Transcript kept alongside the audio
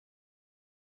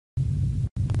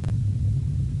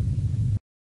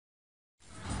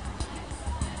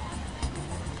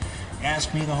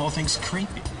Ask me, the whole thing's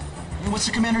creepy. What's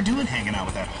the commander doing hanging out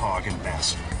with that hog and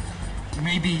bastard?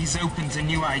 Maybe he's open to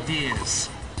new ideas.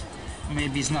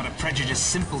 Maybe he's not a prejudiced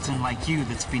simpleton like you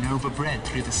that's been overbred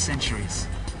through the centuries.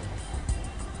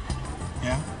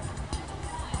 Yeah?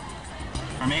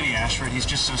 Or maybe, Ashford, he's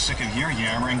just so sick of your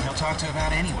yammering, he'll talk to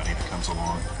about anybody that comes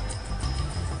along.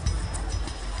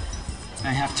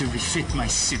 I have to refit my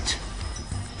suit.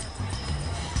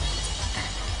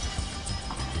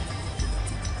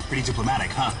 Pretty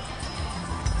diplomatic, huh?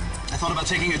 I thought about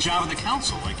taking a job in the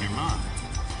council, like your mom.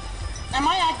 Am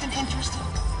I acting interested?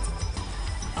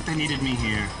 But they needed me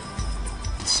here.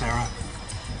 And Sarah,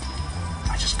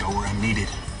 I just go where I'm needed.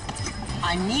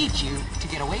 I need you to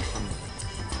get away from me.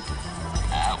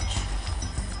 Ouch.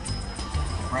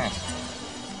 Brad.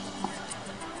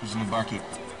 Who's the new barkeep?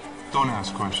 Don't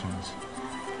ask questions.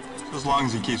 As long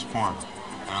as he keeps pouring.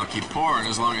 I'll keep pouring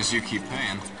as long as you keep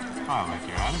paying. I like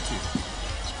your attitude.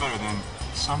 It's better than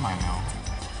some I know.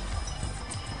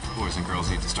 Boys and girls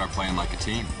need to start playing like a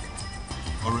team.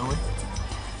 Oh, really?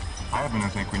 I happen to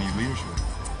think we need leadership.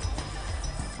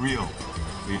 Real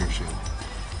leadership.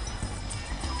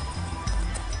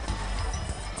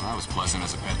 Well, that was pleasant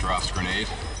as a Petrov's grenade.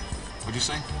 What'd you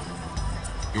say?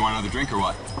 You want another drink or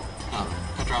what? No,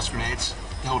 Petrov's grenades.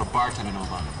 The hell would a bartender know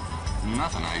about it?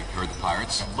 Nothing. I heard the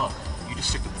pirates. Look, you just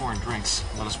stick to pouring drinks.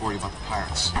 Let us worry about the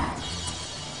pirates.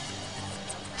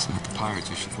 It's not the pirates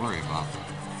you should worry about.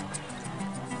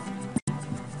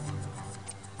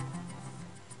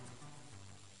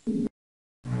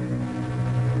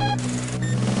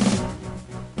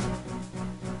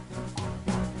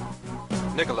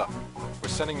 Nicola, we're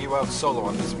sending you out solo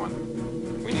on this one.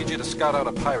 We need you to scout out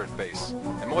a pirate base,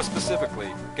 and more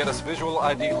specifically, get us visual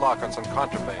ID lock on some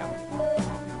contraband.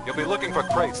 You'll be looking for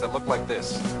crates that look like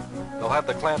this. They'll have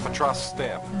the Clan Patros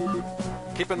stamp.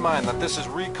 Keep in mind that this is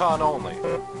recon only.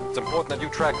 It's important that you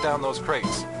track down those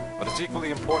crates, but it's equally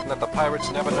important that the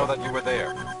pirates never know that you were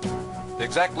there. The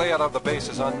exact layout of the base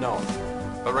is unknown,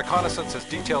 but reconnaissance has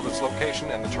detailed its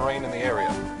location and the terrain in the area.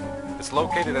 It's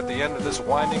located at the end of this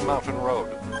winding mountain road.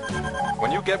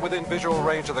 When you get within visual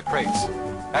range of the crates,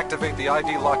 activate the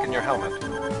ID lock in your helmet.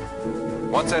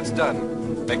 Once that's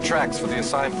done, make tracks for the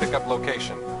assigned pickup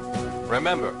location.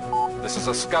 Remember, this is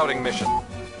a scouting mission.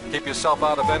 Keep yourself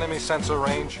out of enemy sensor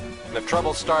range, and if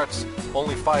trouble starts,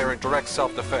 only fire in direct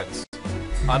self-defense.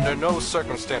 Under no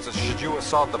circumstances should you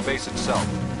assault the base itself.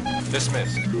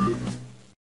 Dismissed.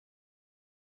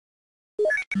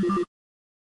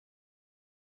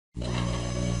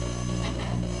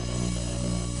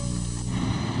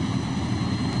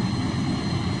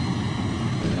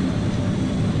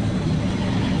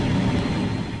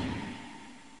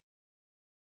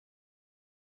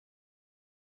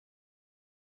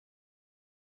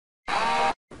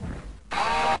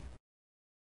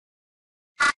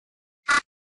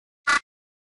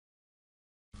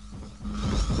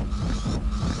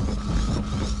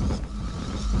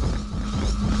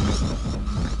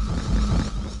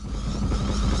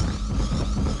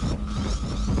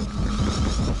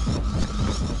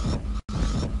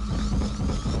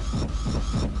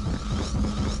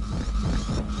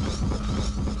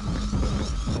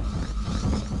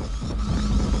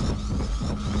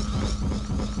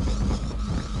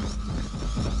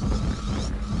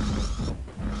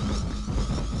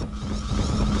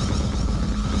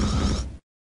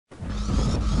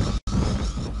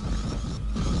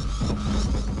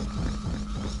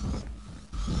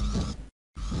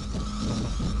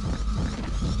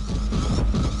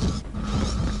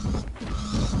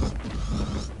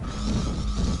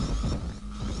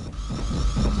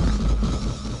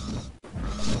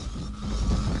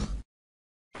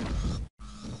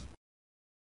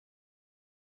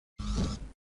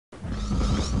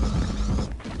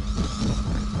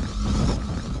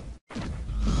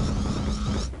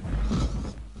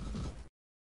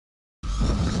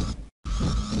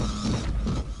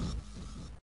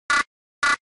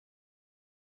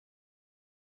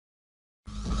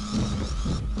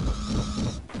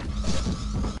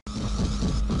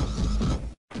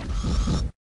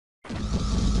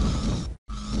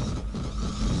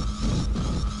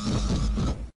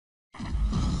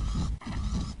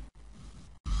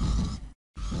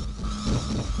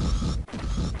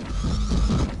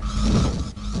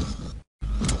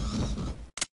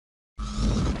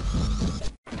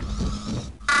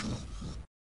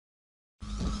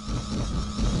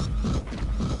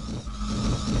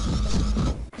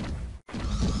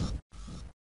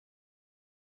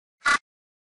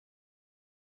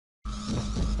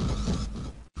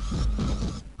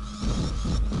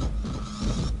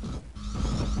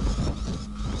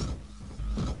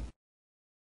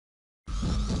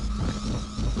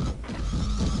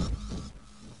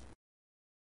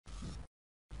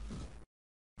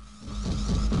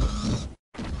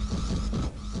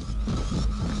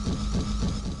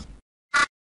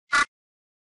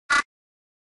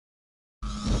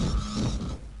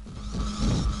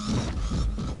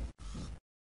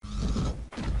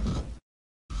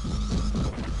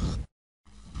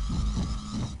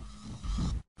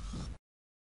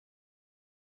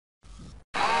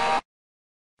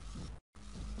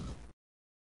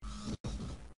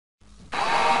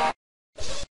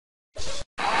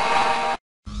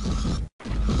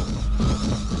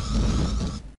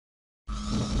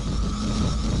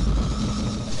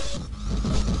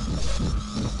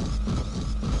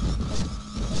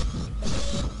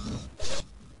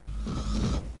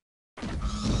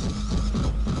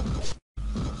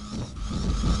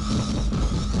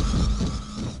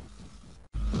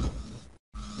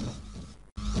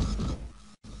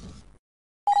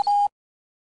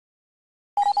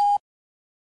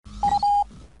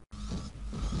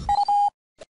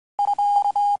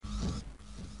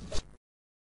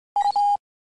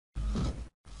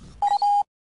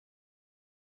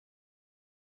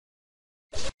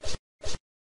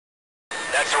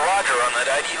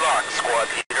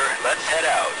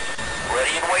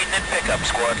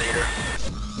 squad leader.